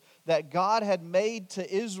that God had made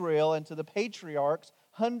to Israel and to the patriarchs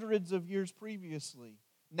hundreds of years previously.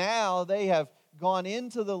 Now they have gone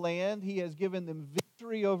into the land. He has given them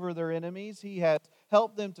victory over their enemies. He has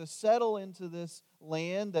helped them to settle into this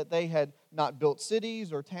land that they had not built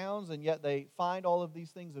cities or towns, and yet they find all of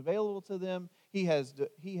these things available to them. He has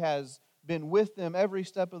been with them every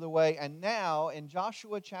step of the way. And now in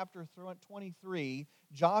Joshua chapter 23,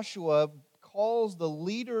 Joshua calls the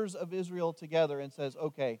leaders of Israel together and says,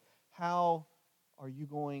 okay, how are you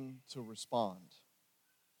going to respond?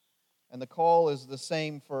 And the call is the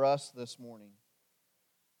same for us this morning.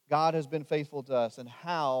 God has been faithful to us, and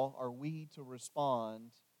how are we to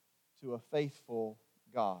respond to a faithful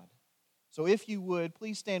God? So if you would,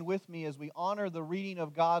 please stand with me as we honor the reading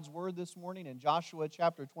of God's Word this morning in Joshua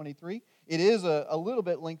chapter 23. It is a little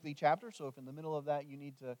bit lengthy chapter, so if in the middle of that you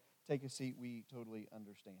need to take a seat, we totally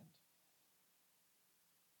understand.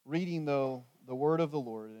 Reading, though, the Word of the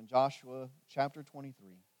Lord in Joshua chapter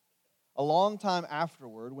 23. A long time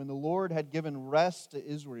afterward, when the Lord had given rest to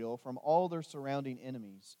Israel from all their surrounding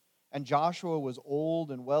enemies, and Joshua was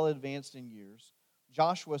old and well advanced in years,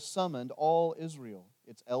 Joshua summoned all Israel,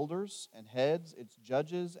 its elders and heads, its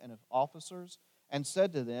judges and officers, and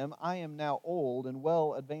said to them, I am now old and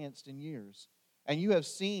well advanced in years, and you have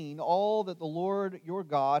seen all that the Lord your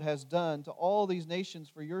God has done to all these nations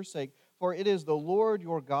for your sake, for it is the Lord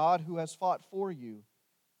your God who has fought for you.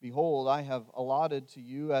 Behold, I have allotted to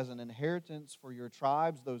you as an inheritance for your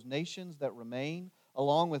tribes those nations that remain,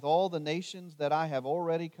 along with all the nations that I have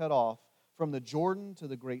already cut off, from the Jordan to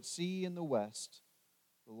the great sea in the west.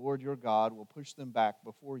 The Lord your God will push them back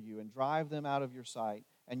before you and drive them out of your sight,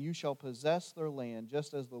 and you shall possess their land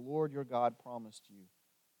just as the Lord your God promised you.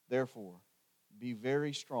 Therefore, be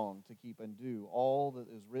very strong to keep and do all that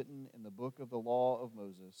is written in the book of the law of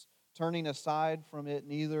Moses, turning aside from it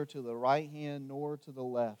neither to the right hand nor to the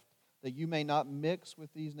left, that you may not mix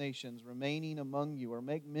with these nations remaining among you, or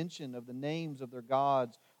make mention of the names of their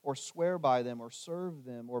gods, or swear by them, or serve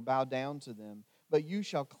them, or bow down to them. But you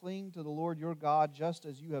shall cling to the Lord your God, just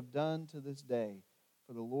as you have done to this day.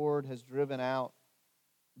 For the Lord has driven out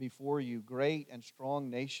before you great and strong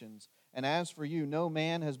nations, and as for you, no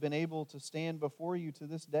man has been able to stand before you to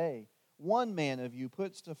this day. One man of you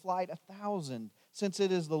puts to flight 1,000, since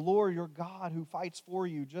it is the Lord your God who fights for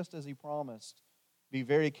you, just as he promised. Be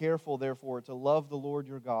very careful, therefore, to love the Lord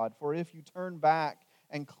your God, for if you turn back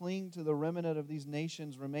and cling to the remnant of these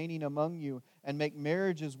nations remaining among you, and make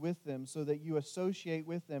marriages with them, so that you associate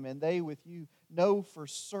with them, and they with you, know for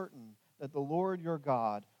certain that the Lord your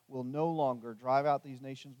God will no longer drive out these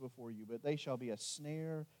nations before you, but they shall be a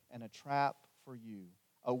snare and a trap for you,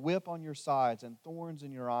 a whip on your sides and thorns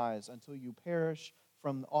in your eyes, until you perish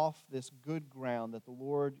from off this good ground that the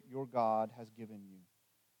Lord your God has given you.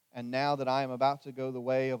 And now that I am about to go the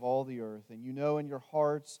way of all the earth, and you know in your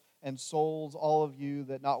hearts and souls, all of you,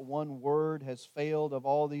 that not one word has failed of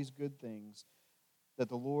all these good things that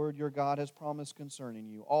the Lord your God has promised concerning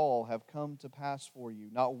you, all have come to pass for you.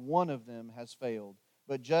 Not one of them has failed.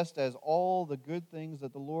 But just as all the good things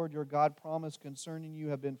that the Lord your God promised concerning you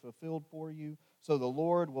have been fulfilled for you, so the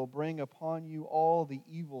Lord will bring upon you all the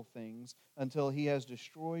evil things until he has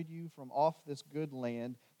destroyed you from off this good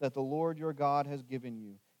land that the Lord your God has given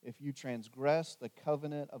you, if you transgress the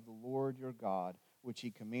covenant of the Lord your God, which he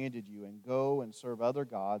commanded you, and go and serve other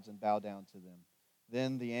gods and bow down to them.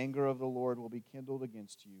 Then the anger of the Lord will be kindled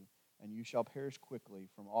against you, and you shall perish quickly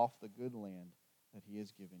from off the good land that he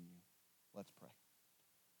has given you. Let's pray.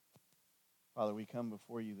 Father, we come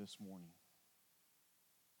before you this morning.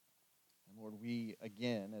 And Lord, we,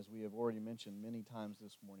 again, as we have already mentioned many times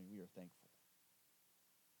this morning, we are thankful.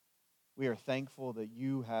 We are thankful that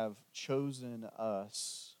you have chosen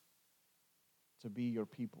us to be your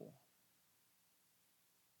people,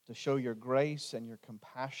 to show your grace and your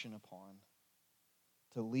compassion upon,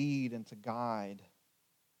 to lead and to guide,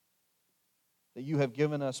 that you have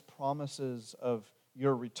given us promises of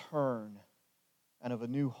your return and of a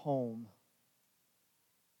new home,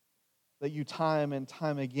 that you time and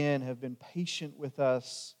time again have been patient with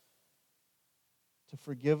us to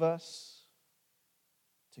forgive us,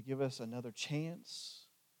 to give us another chance,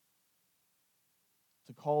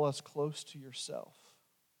 to call us close to yourself.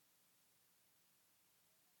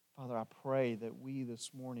 Father, I pray that we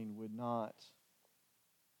this morning would not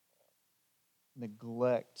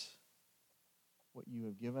neglect what you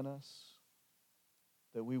have given us,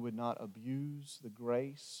 that we would not abuse the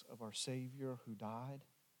grace of our Savior who died,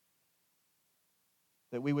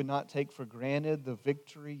 that we would not take for granted the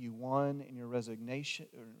victory you won in your resignation,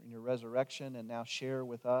 or in your resurrection, and now share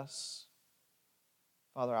with us.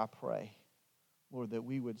 Father, I pray, Lord, that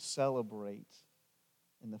we would celebrate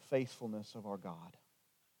in the faithfulness of our God.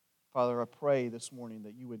 Father, I pray this morning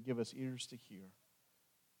that you would give us ears to hear,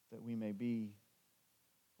 that we may be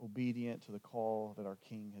obedient to the call that our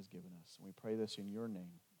King has given us. And we pray this in your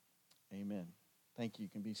name. Amen. Thank you. You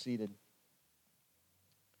can be seated.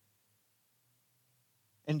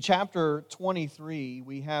 In chapter 23,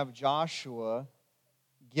 we have Joshua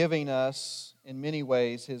giving us, in many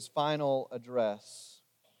ways, his final address.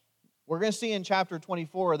 We're going to see in chapter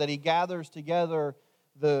 24 that he gathers together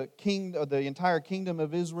the entire kingdom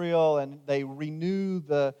of Israel, and they renew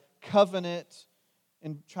the covenant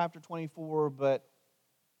in chapter 24. But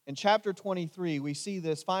in chapter 23, we see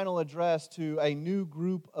this final address to a new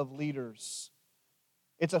group of leaders.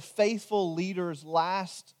 It's a faithful leader's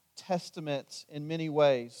last testament in many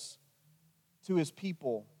ways to his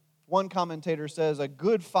people. One commentator says, a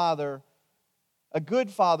good father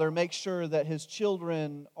makes sure that his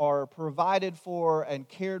children are provided for and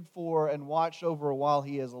cared for and watched over while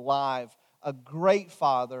he is alive. A great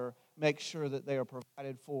father makes sure that they are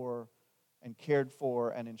provided for and cared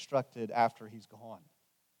for and instructed after he's gone.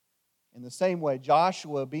 In the same way,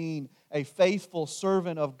 Joshua, being a faithful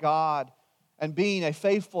servant of God and being a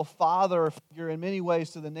faithful father figure in many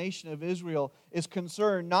ways to the nation of Israel, is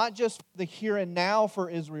concerned not just for the here and now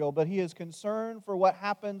for Israel, but he is concerned for what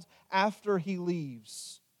happens after he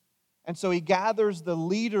leaves. And so he gathers the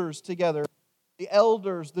leaders together, the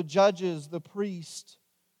elders, the judges, the priests,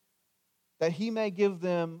 that he may give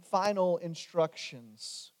them final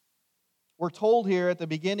instructions. We're told here at the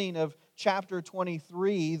beginning of chapter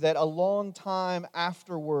 23 that a long time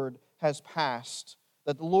afterward has passed,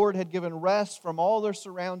 that the Lord had given rest from all their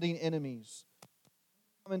surrounding enemies.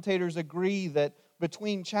 Commentators agree that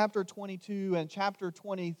between chapter 22 and chapter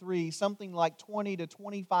 23, something like 20 to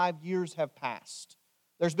 25 years have passed.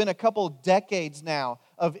 There's been a couple decades now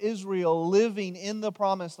of Israel living in the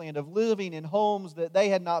promised land, of living in homes that they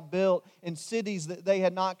had not built, in cities that they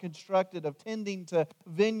had not constructed, of tending to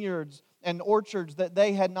vineyards and orchards that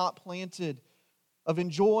they had not planted, of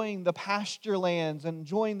enjoying the pasture lands and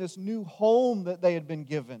enjoying this new home that they had been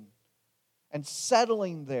given and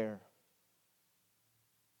settling there.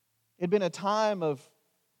 It had been a time of,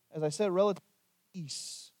 as I said, relative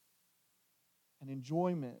peace and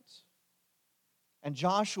enjoyment. And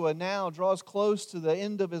Joshua now draws close to the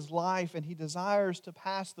end of his life, and he desires to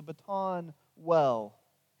pass the baton well.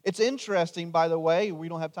 It's interesting, by the way, we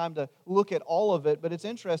don't have time to look at all of it, but it's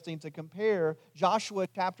interesting to compare Joshua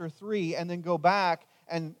chapter 3 and then go back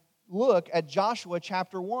and look at Joshua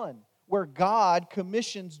chapter 1, where God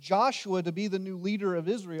commissions Joshua to be the new leader of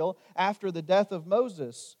Israel after the death of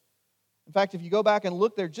Moses. In fact, if you go back and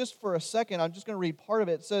look there just for a second, I'm just going to read part of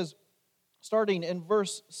it. It says, starting in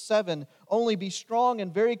verse 7, "Only be strong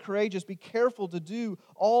and very courageous. Be careful to do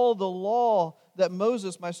all the law that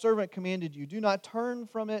Moses, my servant, commanded you. Do not turn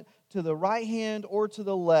from it to the right hand or to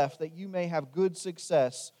the left, that you may have good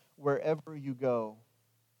success wherever you go."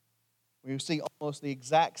 We see almost the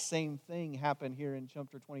exact same thing happen here in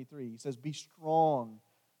chapter 23. He says, be strong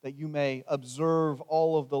that you may observe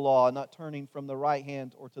all of the law, not turning from the right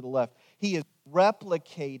hand or to the left. He is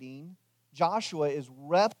replicating, Joshua is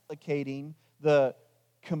replicating the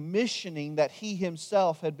commissioning that he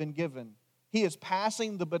himself had been given. He is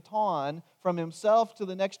passing the baton from himself to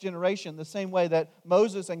the next generation the same way that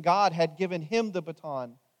Moses and God had given him the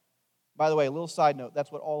baton. By the way, a little side note,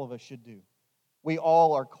 that's what all of us should do. We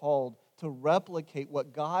all are called to replicate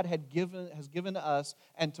what God has given to us,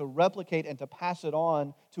 and to replicate and to pass it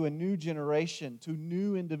on to a new generation, to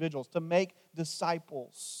new individuals, to make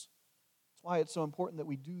disciples. That's why it's so important that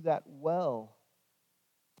we do that well.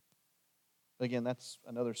 But again, that's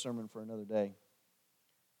another sermon for another day.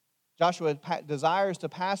 Joshua desires to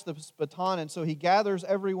pass the baton, and so he gathers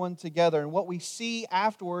everyone together. And what we see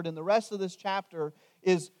afterward in the rest of this chapter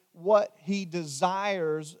is what he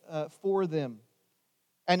desires for them.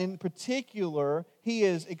 And in particular, he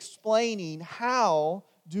is explaining how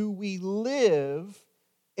do we live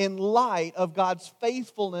in light of God's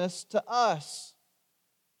faithfulness to us.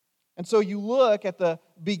 And so you look at the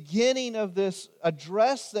beginning of this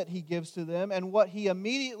address that he gives to them, and what he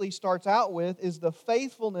immediately starts out with is the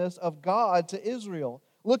faithfulness of God to Israel.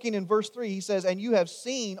 Looking in verse 3, he says, "And you have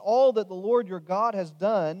seen all that the Lord your God has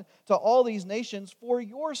done to all these nations for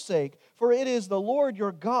your sake, for it is the Lord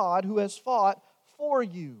your God who has fought for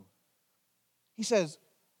you." He says,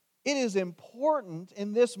 it is important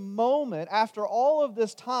in this moment, after all of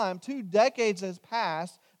this time, 2 decades has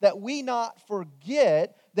passed, that we not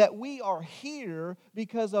forget that we are here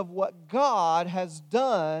because of what God has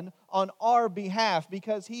done on our behalf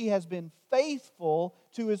because He has been faithful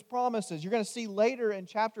to His promises. You're going to see later in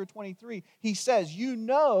chapter 23, He says, you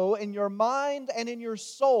know in your mind and in your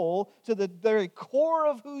soul, to the very core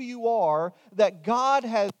of who you are, that God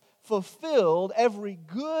has fulfilled every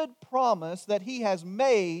good promise that He has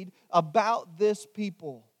made about this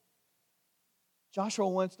people. Joshua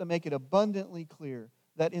wants to make it abundantly clear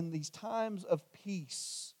that in these times of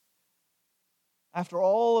peace, after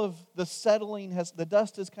all of the settling, the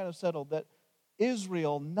dust has kind of settled, that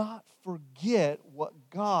Israel not forget what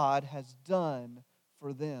God has done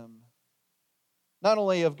for them. Not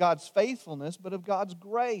only of God's faithfulness, but of God's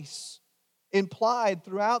grace. Implied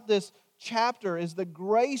throughout this chapter is the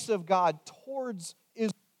grace of God towards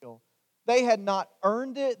Israel. They had not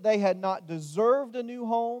earned it. They had not deserved a new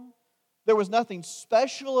home. There was nothing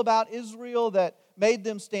special about Israel that made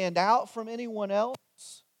them stand out from anyone else.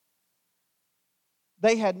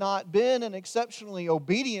 They had not been an exceptionally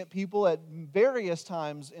obedient people at various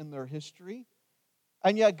times in their history.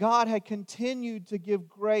 And yet God had continued to give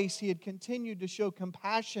grace. He had continued to show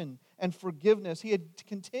compassion and forgiveness. He had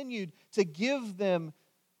continued to give them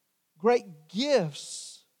great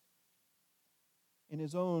gifts in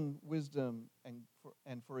His own wisdom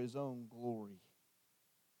and for His own glory.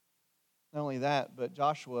 Not only that, but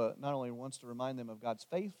Joshua not only wants to remind them of God's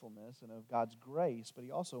faithfulness and of God's grace, but he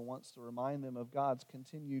also wants to remind them of God's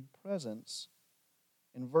continued presence.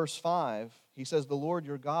 In verse 5, he says, the Lord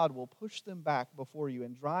your God will push them back before you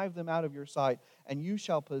and drive them out of your sight, and you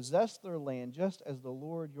shall possess their land just as the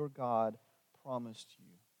Lord your God promised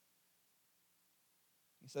you.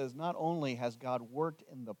 He says, not only has God worked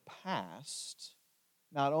in the past,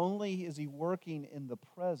 not only is He working in the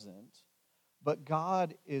present, but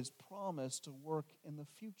God is promised to work in the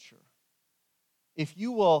future. If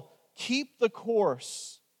you will keep the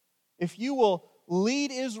course, if you will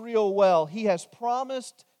lead Israel well, He has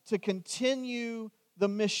promised to continue the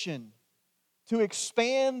mission, to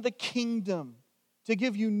expand the kingdom, to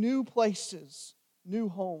give you new places, new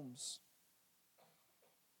homes,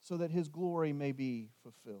 so that His glory may be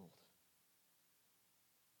fulfilled.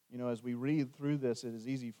 You know, as we read through this, it is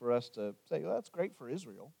easy for us to say, well, that's great for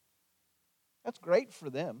Israel. That's great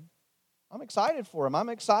for them. I'm excited for them. I'm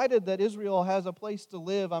excited that Israel has a place to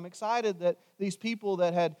live. I'm excited that these people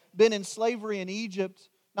that had been in slavery in Egypt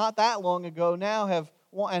not that long ago now have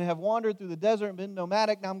wandered through the desert and been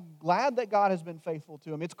nomadic. Now, I'm glad that God has been faithful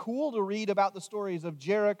to them. It's cool to read about the stories of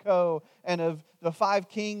Jericho and of the 5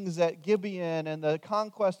 kings at Gibeon and the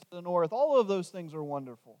conquest of the north. All of those things are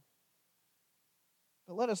wonderful.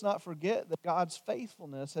 But let us not forget that God's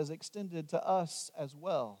faithfulness has extended to us as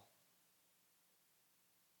well.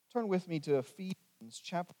 Turn with me to Ephesians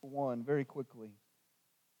chapter 1 very quickly.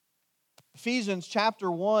 Ephesians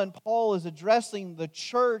chapter 1, Paul is addressing the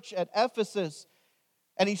church at Ephesus,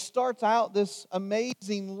 and he starts out this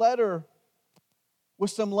amazing letter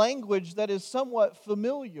with some language that is somewhat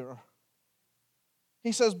familiar.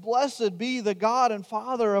 He says, blessed be the God and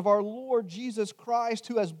Father of our Lord Jesus Christ,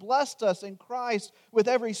 who has blessed us in Christ with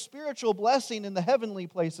every spiritual blessing in the heavenly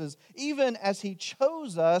places, even as He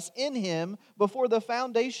chose us in Him before the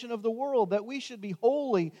foundation of the world, that we should be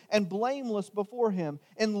holy and blameless before Him.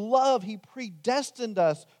 In love He predestined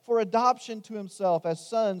us for adoption to Himself as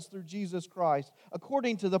sons through Jesus Christ,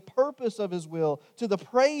 according to the purpose of His will, to the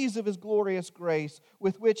praise of His glorious grace,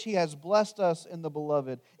 with which He has blessed us in the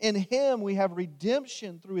Beloved. In Him we have redemption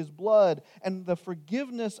through His blood and the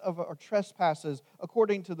forgiveness of our trespasses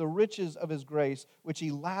according to the riches of His grace, which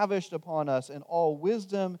He lavished upon us in all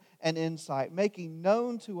wisdom and insight, making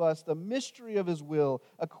known to us the mystery of His will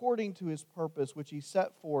according to His purpose, which He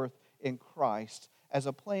set forth in Christ as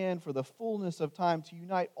a plan for the fullness of time to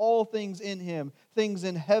unite all things in Him, things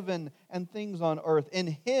in heaven and things on earth.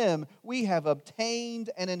 In Him we have obtained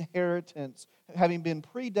an inheritance, having been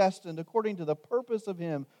predestined according to the purpose of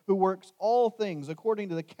Him who works all things according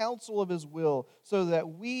to the counsel of His will, so that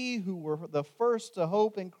we who were the first to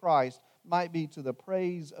hope in Christ might be to the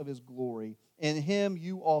praise of His glory. In Him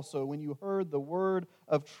you also, when you heard the word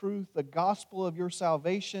of truth, the gospel of your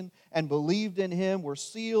salvation, and believed in Him, were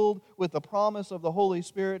sealed with the promise of the Holy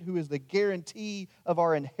Spirit, who is the guarantee of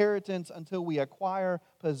our inheritance until we acquire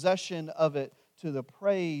possession of it, to the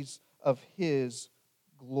praise of His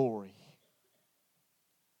glory.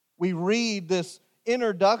 We read this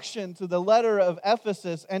introduction to the letter of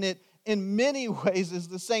Ephesus, and it in many ways is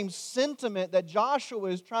the same sentiment that Joshua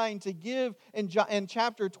is trying to give in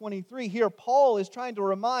chapter 23. Here, Paul is trying to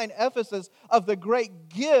remind Ephesus of the great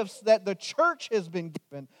gifts that the church has been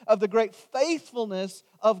given, of the great faithfulness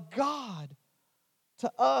of God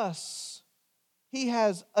to us. He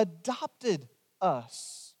has adopted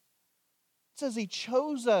us. says He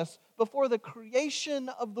chose us before the creation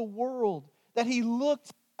of the world, that He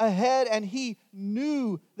looked ahead and He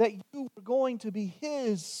knew that you were going to be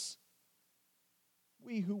His.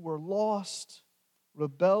 We who were lost,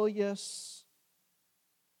 rebellious,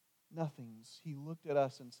 nothings, He looked at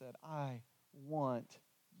us and said, I want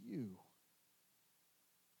you.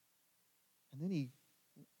 And then He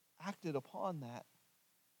acted upon that.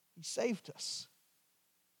 He saved us.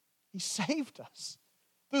 He saved us.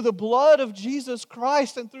 Through the blood of Jesus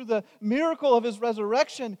Christ and through the miracle of His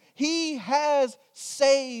resurrection, He has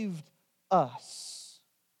saved us.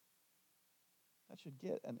 That should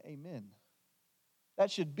get an amen.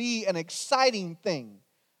 That should be an exciting thing.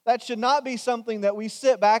 That should not be something that we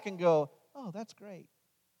sit back and go, oh, that's great.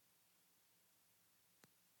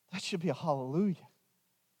 That should be a hallelujah.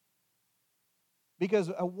 Because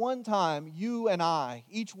at one time, you and I,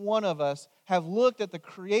 each one of us, have looked at the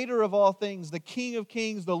Creator of all things, the King of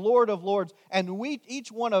kings, the Lord of lords, and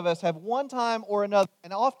each one of us have one time or another,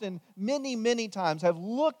 and often many, many times, have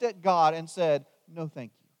looked at God and said, no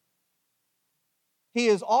thank you. He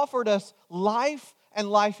has offered us life and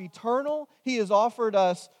life eternal. He has offered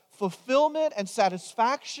us fulfillment and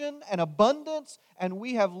satisfaction and abundance, and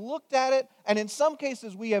we have looked at it, and in some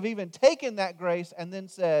cases we have even taken that grace and then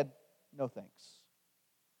said, no thanks.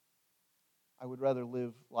 I would rather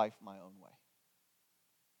live life my own way.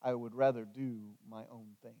 I would rather do my own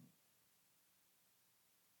thing.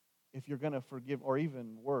 If you're going to forgive, or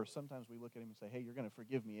even worse, sometimes we look at Him and say, hey, you're going to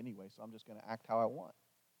forgive me anyway, so I'm just going to act how I want.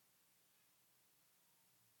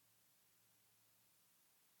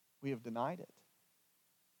 We have denied it.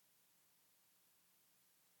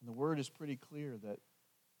 And the Word is pretty clear that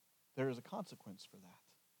there is a consequence for that.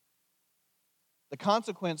 The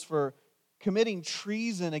consequence for committing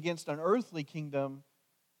treason against an earthly kingdom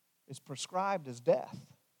is prescribed as death.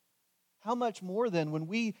 How much more then when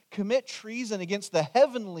we commit treason against the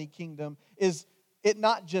heavenly kingdom is it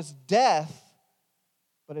not just death,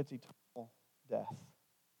 but it's eternal death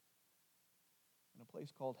in a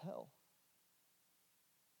place called hell.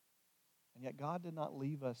 And yet God did not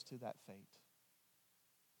leave us to that fate,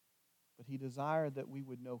 but He desired that we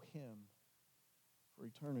would know Him for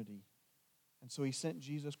eternity. And so He sent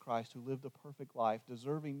Jesus Christ, who lived a perfect life,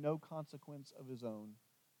 deserving no consequence of His own.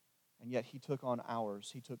 And yet He took on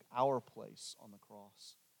ours. He took our place on the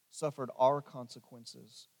cross, suffered our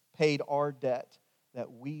consequences, paid our debt,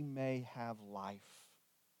 that we may have life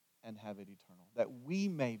and have it eternal, that we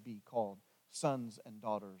may be called sons and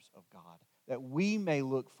daughters of God, that we may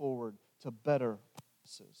look forward to better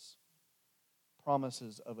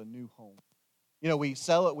promises of a new home. You know,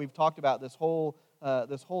 we've talked about this whole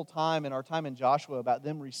time in our time in Joshua about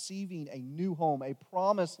them receiving a new home, a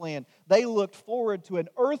promised land. They looked forward to an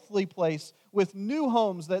earthly place with new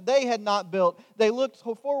homes that they had not built. They looked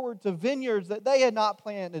forward to vineyards that they had not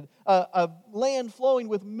planted, a land flowing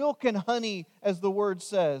with milk and honey, as the Word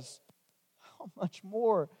says. How much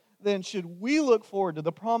more then should we look forward to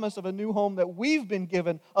the promise of a new home that we've been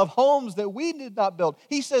given, of homes that we did not build?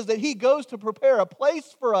 He says that He goes to prepare a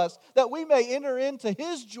place for us that we may enter into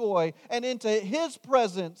His joy and into His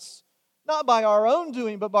presence, not by our own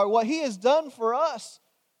doing, but by what He has done for us.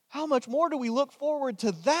 How much more do we look forward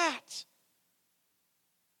to that?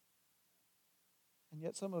 And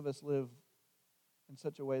yet some of us live in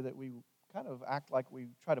such a way that we kind of act like we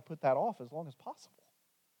try to put that off as long as possible.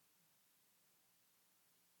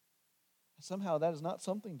 Somehow that is not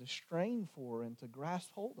something to strain for and to grasp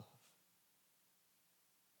hold of.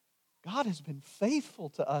 God has been faithful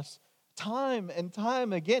to us time and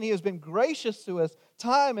time again. He has been gracious to us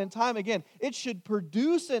time and time again. It should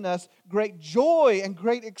produce in us great joy and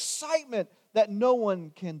great excitement that no one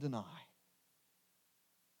can deny.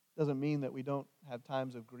 Doesn't mean that we don't have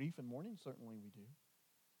times of grief and mourning. Certainly we do.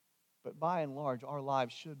 But by and large, our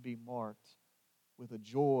lives should be marked with the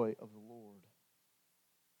joy of the Lord.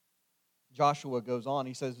 Joshua goes on.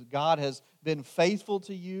 He says, God has been faithful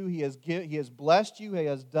to you. He has blessed you. He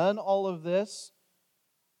has done all of this.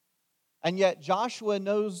 And yet Joshua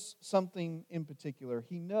knows something in particular.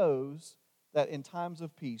 He knows that in times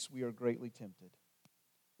of peace we are greatly tempted.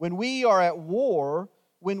 When we are at war,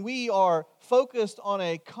 when we are focused on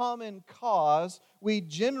a common cause, we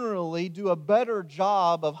generally do a better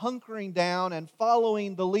job of hunkering down and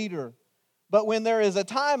following the leader. But when there is a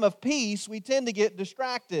time of peace, we tend to get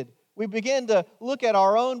distracted. We begin to look at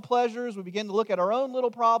our own pleasures, we begin to look at our own little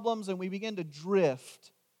problems, and we begin to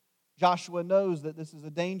drift. Joshua knows that this is a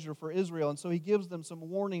danger for Israel, and so he gives them some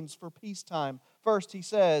warnings for peacetime. First, he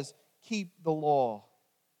says, keep the law.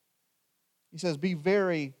 He says, be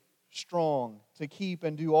very strong to keep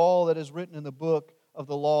and do all that is written in the book of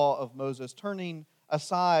the law of Moses, turning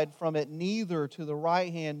aside from it neither to the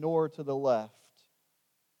right hand nor to the left.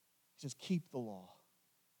 He says, keep the law.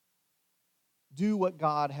 Do what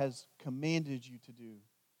God has commanded you to do.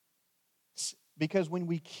 Because when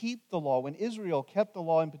we keep the law, when Israel kept the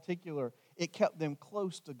law in particular, it kept them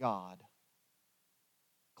close to God.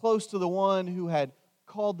 Close to the one who had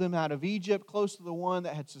called them out of Egypt, close to the one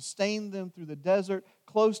that had sustained them through the desert,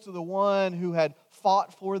 close to the one who had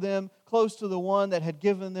fought for them, close to the one that had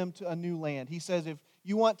given them to a new land. He says, if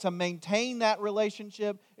you want to maintain that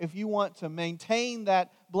relationship, if you want to maintain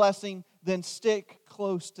that blessing, then stick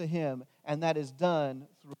close to Him, and that is done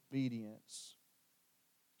through obedience.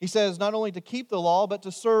 He says not only to keep the law, but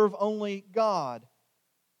to serve only God.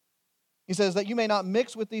 He says that you may not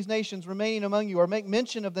mix with these nations remaining among you, or make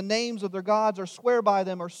mention of the names of their gods, or swear by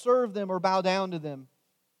them, or serve them, or bow down to them.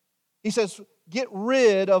 He says, get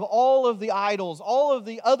rid of all of the idols, all of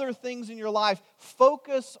the other things in your life.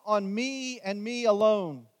 Focus on me and me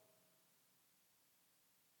alone.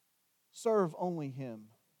 Serve only Him.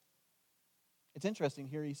 It's interesting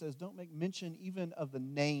here, he says, don't make mention even of the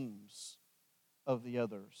names of the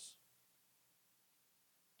others.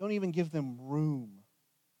 Don't even give them room.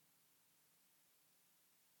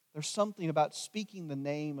 There's something about speaking the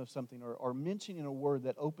name of something or mentioning a word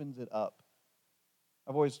that opens it up.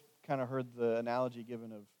 I've always kind of heard the analogy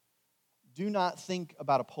given of, do not think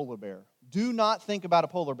about a polar bear. Do not think about a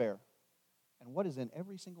polar bear. And what is in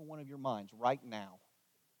every single one of your minds right now?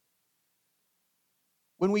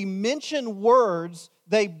 When we mention words,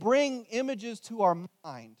 they bring images to our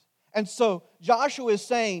mind. And so Joshua is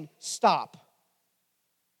saying, stop.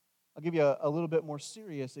 I'll give you a little bit more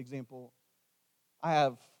serious example. I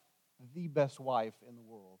have the best wife in the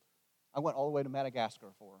world. I went all the way to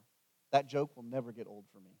Madagascar for her. That joke will never get old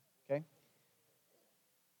for me, okay?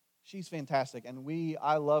 She's fantastic, and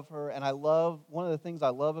I love her, and one of the things I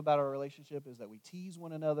love about our relationship is that we tease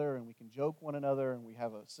one another, and we can joke one another, and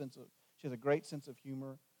she has a great sense of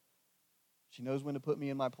humor. She knows when to put me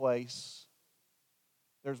in my place.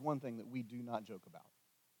 There's one thing that we do not joke about.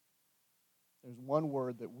 There's one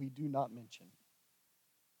word that we do not mention.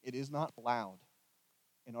 It is not allowed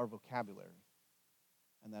in our vocabulary,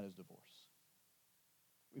 and that is divorce.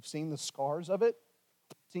 We've seen the scars of it,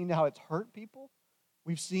 seen how it's hurt people.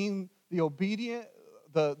 We've seen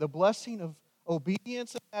the blessing of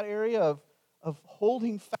obedience in that area of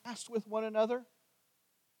holding fast with one another.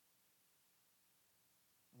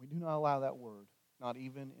 We do not allow that word, not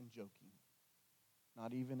even in joking,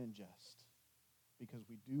 not even in jest, because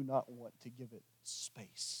we do not want to give it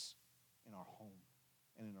space in our home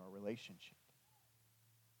and in our relationship.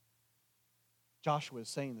 Joshua is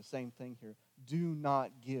saying the same thing here. Do not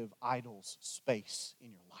give idols space in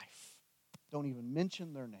your life. Don't even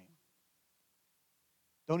mention their name.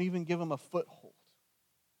 Don't even give them a foothold.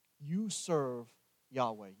 You serve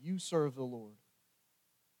Yahweh. You serve the Lord.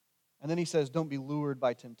 And then he says, don't be lured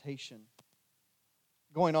by temptation.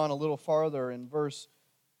 Going on a little farther in verse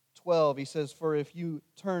 12, he says, for if you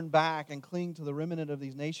turn back and cling to the remnant of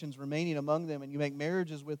these nations remaining among them, and you make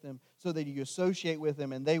marriages with them so that you associate with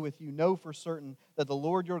them, and they with you, know for certain that the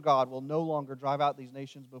Lord your God will no longer drive out these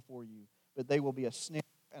nations before you, but they will be a snare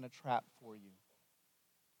and a trap for you.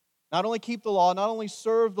 Not only keep the law, not only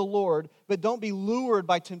serve the Lord, but don't be lured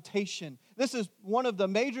by temptation. This is one of the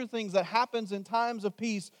major things that happens in times of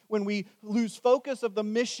peace when we lose focus of the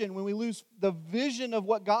mission, when we lose the vision of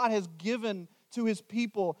what God has given to His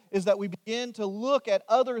people, is that we begin to look at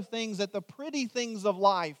other things, at the pretty things of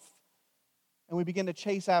life, and we begin to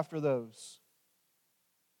chase after those.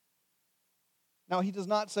 Now, he does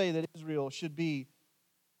not say that Israel should be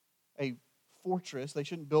a fortress. They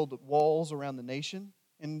shouldn't build walls around the nation.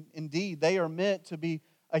 And indeed, they are meant to be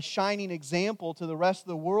a shining example to the rest of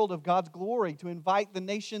the world of God's glory, to invite the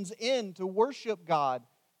nations in to worship God.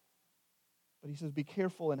 But he says, be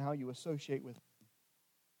careful in how you associate with them.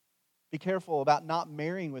 Be careful about not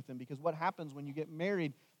marrying with them, because what happens when you get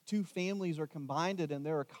married, two families are combined and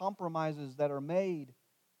there are compromises that are made.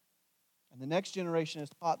 And the next generation is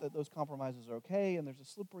taught that those compromises are okay, and there's a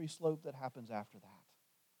slippery slope that happens after that.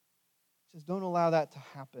 He says, don't allow that to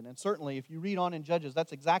happen. And certainly, if you read on in Judges,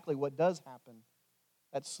 that's exactly what does happen.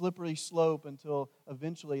 That slippery slope until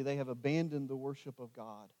eventually they have abandoned the worship of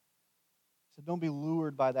God. He said, don't be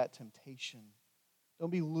lured by that temptation. Don't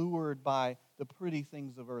be lured by the pretty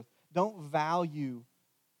things of earth. Don't value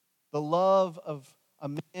the love of a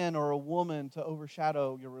man or a woman to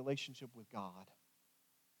overshadow your relationship with God.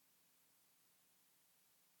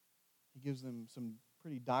 He gives them some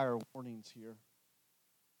pretty dire warnings here.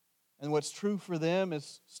 And what's true for them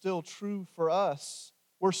is still true for us.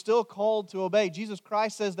 We're still called to obey. Jesus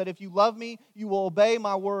Christ says that if you love me, you will obey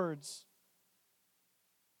my words.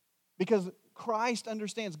 Because Christ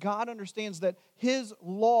understands, God understands that His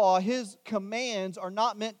law, His commands are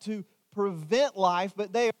not meant to prevent life,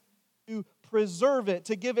 but they are to preserve it,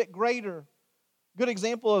 to give it greater. A good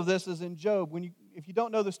example of this is in Job. If you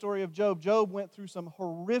don't know the story of Job, Job went through some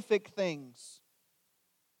horrific things.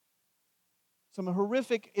 Some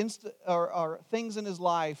horrific things in his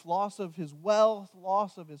life, loss of his wealth,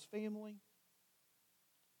 loss of his family.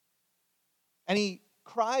 And he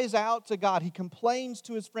cries out to God. He complains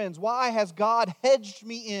to his friends. Why has God hedged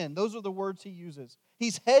me in? Those are the words he uses.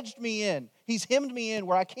 He's hedged me in. He's hemmed me in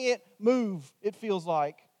where I can't move, it feels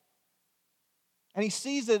like. And he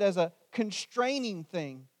sees it as a constraining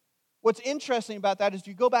thing. What's interesting about that is if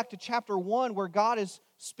you go back to chapter 1 where God is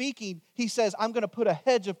speaking, He says, I'm going to put a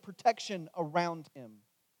hedge of protection around him.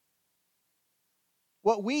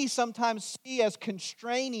 What we sometimes see as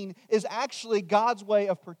constraining is actually God's way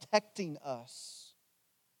of protecting us.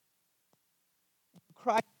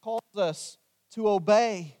 Christ calls us to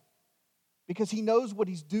obey because He knows what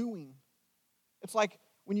He's doing. It's like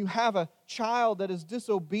when you have a child that is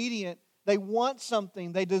disobedient, they want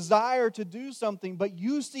something, they desire to do something, but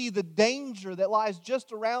you see the danger that lies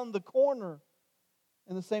just around the corner.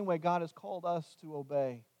 In the same way, God has called us to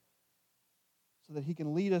obey so that He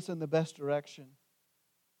can lead us in the best direction.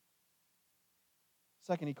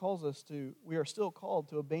 Second, we are still called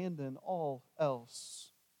to abandon all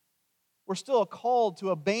else. We're still called to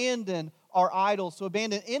abandon our idols, to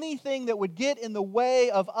abandon anything that would get in the way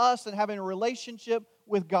of us and having a relationship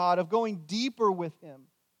with God, of going deeper with Him,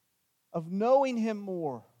 of knowing Him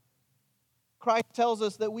more. Christ tells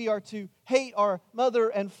us that we are to hate our mother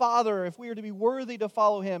and father if we are to be worthy to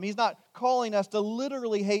follow Him. He's not calling us to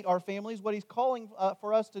literally hate our families. What He's calling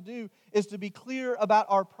for us to do is to be clear about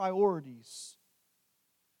our priorities.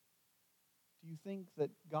 Do you think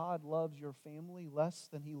that God loves your family less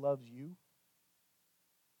than He loves you?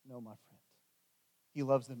 No, my friend. He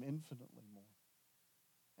loves them infinitely more.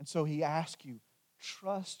 And so He asks you,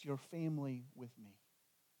 trust your family with me.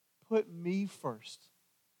 Put me first.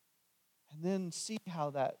 And then see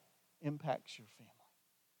how that impacts your family.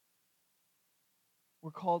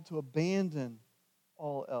 We're called to abandon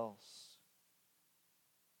all else.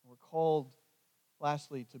 We're called,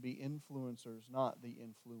 lastly, to be influencers, not the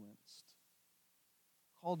influenced.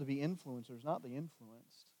 Called to be influencers, not the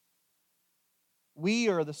influenced. We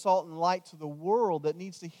are the salt and light to the world that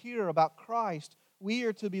needs to hear about Christ. We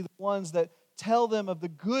are to be the ones that tell them of the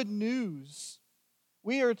good news.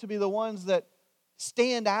 We are to be the ones that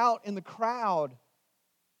stand out in the crowd.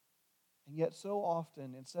 And yet so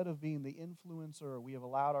often, instead of being the influencer, we have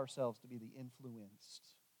allowed ourselves to be the influenced.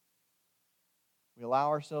 We allow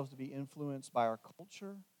ourselves to be influenced by our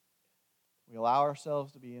culture. We allow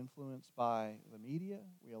ourselves to be influenced by the media.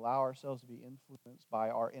 We allow ourselves to be influenced by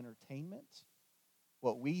our entertainment.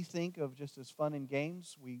 What we think of just as fun and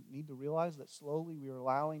games, we need to realize that slowly we are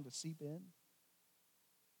allowing to seep in.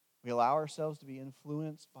 We allow ourselves to be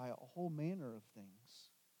influenced by a whole manner of things.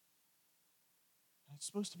 And it's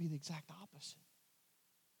supposed to be the exact opposite.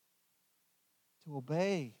 To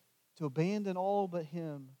obey, to abandon all but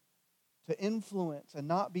Him, to influence and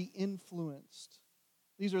not be influenced.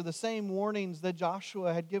 These are the same warnings that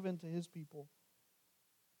Joshua had given to his people.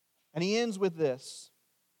 And he ends with this.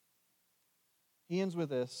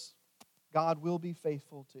 God will be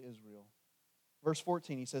faithful to Israel. Verse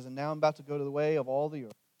 14, he says, and now I'm about to go to the way of all the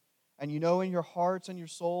earth. And you know in your hearts and your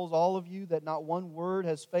souls, all of you, that not one word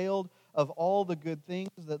has failed of all the good things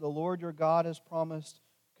that the Lord your God has promised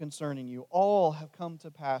concerning you. All have come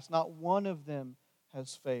to pass. Not one of them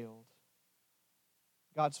has failed.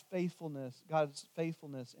 God's faithfulness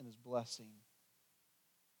in His blessing.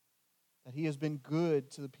 That He has been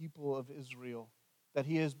good to the people of Israel. That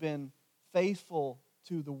He has been faithful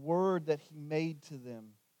to the word that He made to them.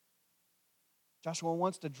 Joshua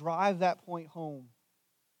wants to drive that point home.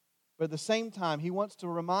 But at the same time, he wants to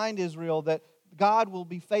remind Israel that God will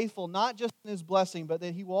be faithful not just in His blessing, but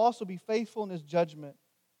that He will also be faithful in His judgment.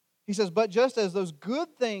 He says, but just as those good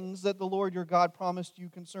things that the Lord your God promised you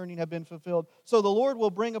concerning have been fulfilled, so the Lord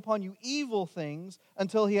will bring upon you evil things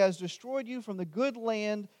until He has destroyed you from the good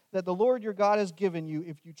land that the Lord your God has given you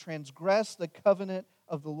if you transgress the covenant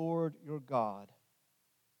of the Lord your God.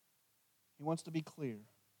 He wants to be clear.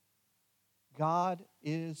 God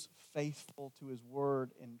is faithful to His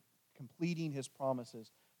word in completing His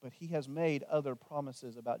promises, but He has made other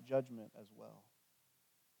promises about judgment as well.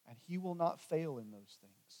 And He will not fail in those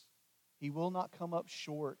things. He will not come up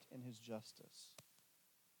short in His justice.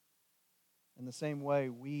 In the same way,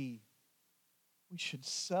 we We should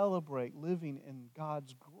celebrate living in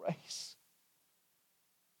God's grace.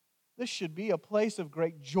 This should be a place of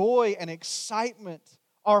great joy and excitement.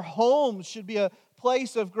 Our homes should be a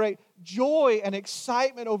place of great joy and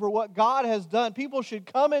excitement over what God has done. People should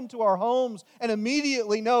come into our homes and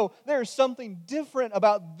immediately know there's something different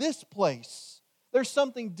about this place. There's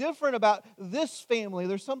something different about this family.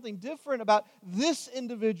 There's something different about this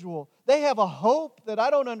individual. They have a hope that I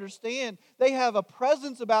don't understand. They have a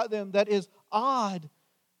presence about them that is odd.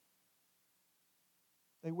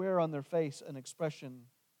 They wear on their face an expression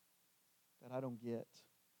that I don't get.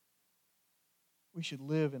 We should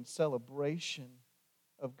live in celebration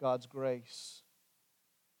of God's grace.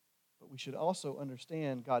 But we should also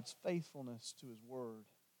understand God's faithfulness to His Word.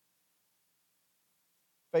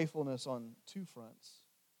 Faithfulness on two fronts.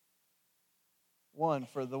 One,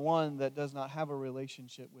 for the one that does not have a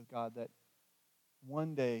relationship with God, that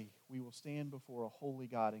one day we will stand before a holy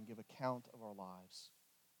God and give account of our lives.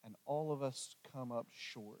 And all of us come up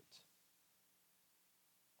short.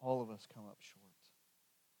 All of us come up short.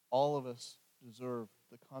 All of us deserve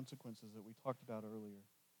the consequences that we talked about earlier.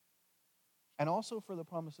 And also for the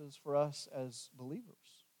promises for us as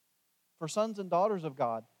believers, for sons and daughters of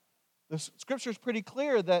God. The Scripture is pretty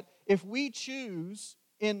clear that if we choose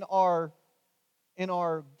in our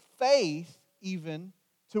faith even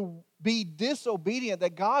to be disobedient,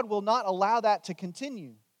 that God will not allow that to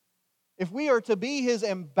continue. If we are to be His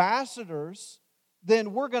ambassadors,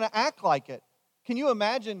 then we're going to act like it. Can you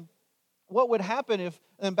imagine what would happen if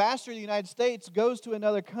an ambassador of the United States goes to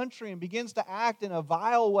another country and begins to act in a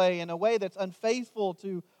vile way, in a way that's unfaithful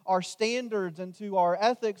to our standards and to our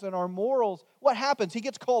ethics and our morals? What happens? He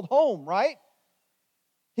gets called home, right?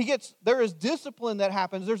 There is discipline that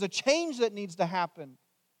happens. There's a change that needs to happen.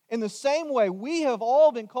 In the same way, we have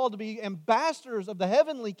all been called to be ambassadors of the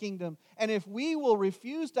heavenly kingdom. And if we will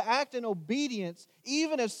refuse to act in obedience,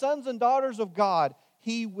 even as sons and daughters of God,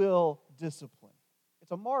 He will discipline.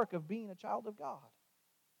 It's a mark of being a child of God.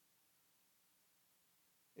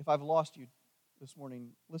 If I've lost you this morning,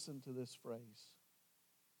 listen to this phrase.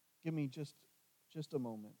 Give me just a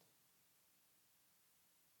moment.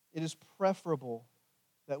 It is preferable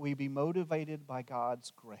that we be motivated by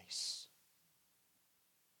God's grace.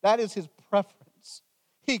 That is His preference.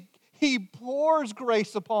 He pours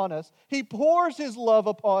grace upon us. He pours His love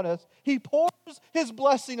upon us. He pours His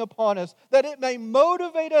blessing upon us, that it may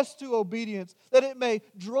motivate us to obedience, that it may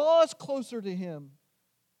draw us closer to Him.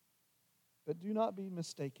 But do not be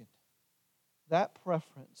mistaken. That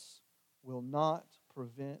preference will not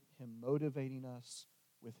prevent Him motivating us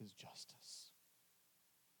with His justice.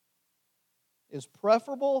 It is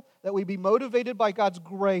preferable that we be motivated by God's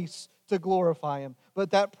grace to glorify Him,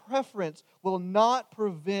 but that preference will not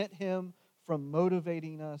prevent Him from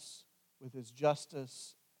motivating us with His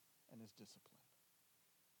justice and His discipline.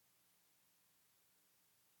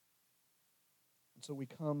 And so we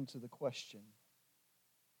come to the question,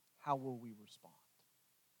 how will we respond?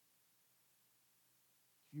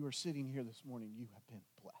 If you are sitting here this morning, you have been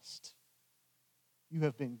blessed. You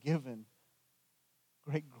have been given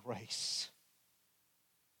great grace.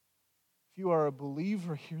 If you are a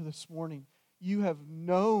believer here this morning, you have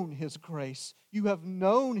known His grace. You have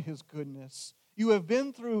known His goodness. You have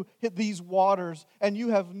been through these waters, and you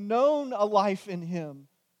have known a life in Him.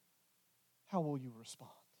 How will you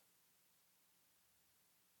respond?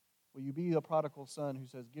 Will you be the prodigal son who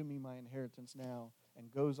says, "Give me my inheritance now,"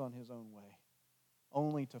 and goes on his own way,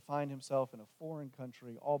 only to find himself in a foreign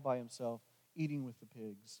country all by himself, eating with the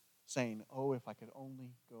pigs, saying, "Oh, if I could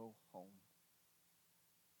only go home"?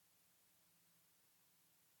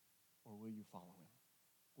 Or will you follow Him?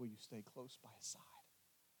 Will you stay close by His side?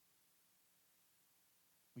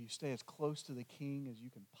 Will you stay as close to the King as you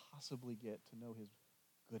can possibly get to know His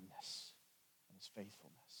goodness and His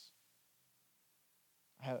faithfulness?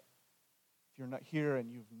 If you're not here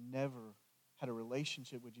and you've never had a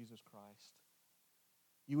relationship with Jesus Christ,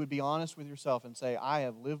 you would be honest with yourself and say, "I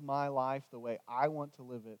have lived my life the way I want to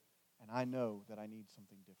live it, and I know that I need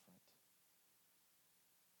something different."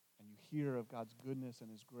 And you hear of God's goodness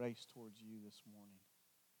and His grace towards you this morning,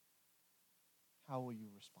 how will you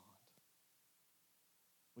respond?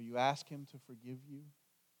 Will you ask Him to forgive you?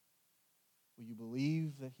 Will you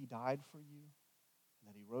believe that He died for you and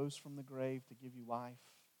that He rose from the grave to give you life?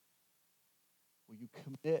 Will you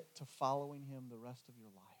commit to following Him the rest of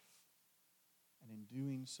your life? And in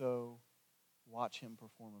doing so, watch Him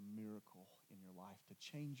perform a miracle in your life to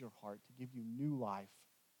change your heart, to give you new life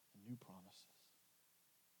and new promises.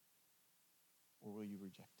 Or will you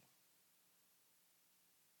reject Him?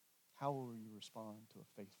 How will you respond to a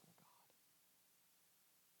faithful God?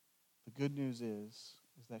 The good news is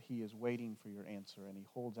is that He is waiting for your answer, and He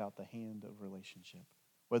holds out the hand of relationship.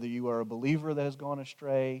 Whether you are a believer that has gone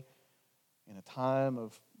astray in a time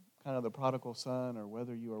of kind of the prodigal son, or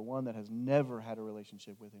whether you are one that has never had a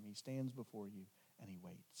relationship with Him, He stands before you and He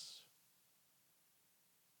waits.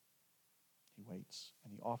 He waits,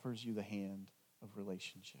 and He offers you the hand of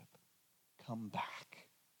relationship. Come back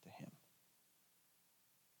to Him.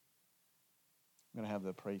 I'm going to have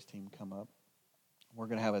the praise team come up. We're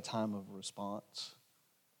going to have a time of response.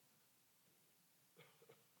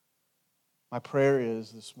 My prayer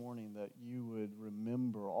is this morning that you would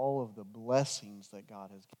remember all of the blessings that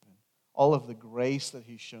God has given, all of the grace that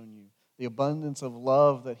He's shown you, the abundance of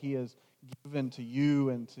love that He has given to you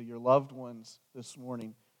and to your loved ones this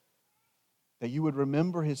morning, that you would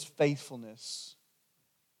remember His faithfulness,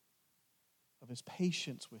 of His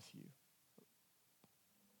patience with you,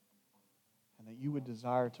 and that you would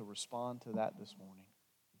desire to respond to that this morning.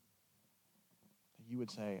 That you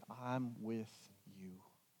would say, I'm with you.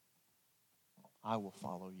 I will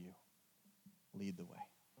follow you. Lead the way.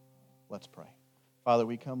 Let's pray. Father,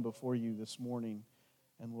 we come before you this morning,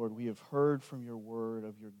 and Lord, we have heard from your word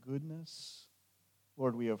of your goodness.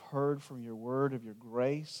 Lord, we have heard from your word of your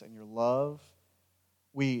grace and your love.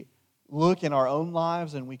 We look in our own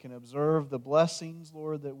lives and we can observe the blessings,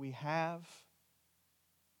 Lord, that we have.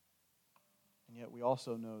 And yet we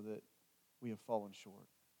also know that we have fallen short.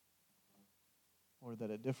 Lord,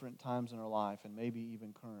 that at different times in our life, and maybe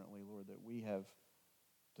even currently, Lord, that we have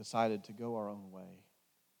decided to go our own way,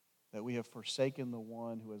 that we have forsaken the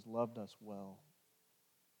one who has loved us well.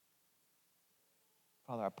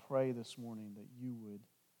 Father, I pray this morning that you would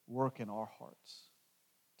work in our hearts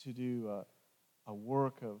to do a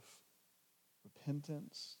work of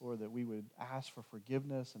repentance, Lord, that we would ask for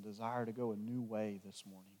forgiveness and desire to go a new way this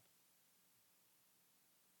morning.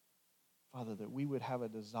 Father, that we would have a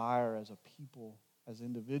desire as a people, as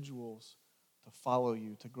individuals, to follow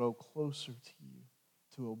you, to grow closer to you,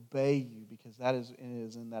 to obey you, because it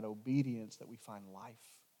is in that obedience that we find life.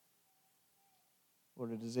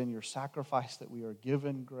 Lord, it is in your sacrifice that we are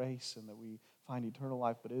given grace and that we find eternal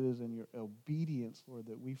life, but it is in your obedience, Lord,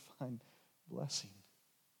 that we find blessing.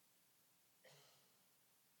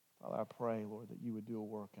 Father, I pray, Lord, that you would do a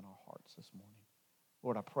work in our hearts this morning.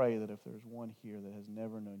 Lord, I pray that if there's one here that has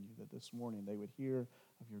never known you, that this morning they would hear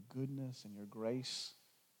of your goodness and your grace,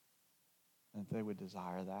 and that they would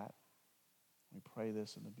desire that. We pray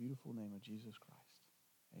this in the beautiful name of Jesus Christ.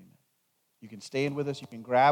 Amen. You can stand with us. You can grab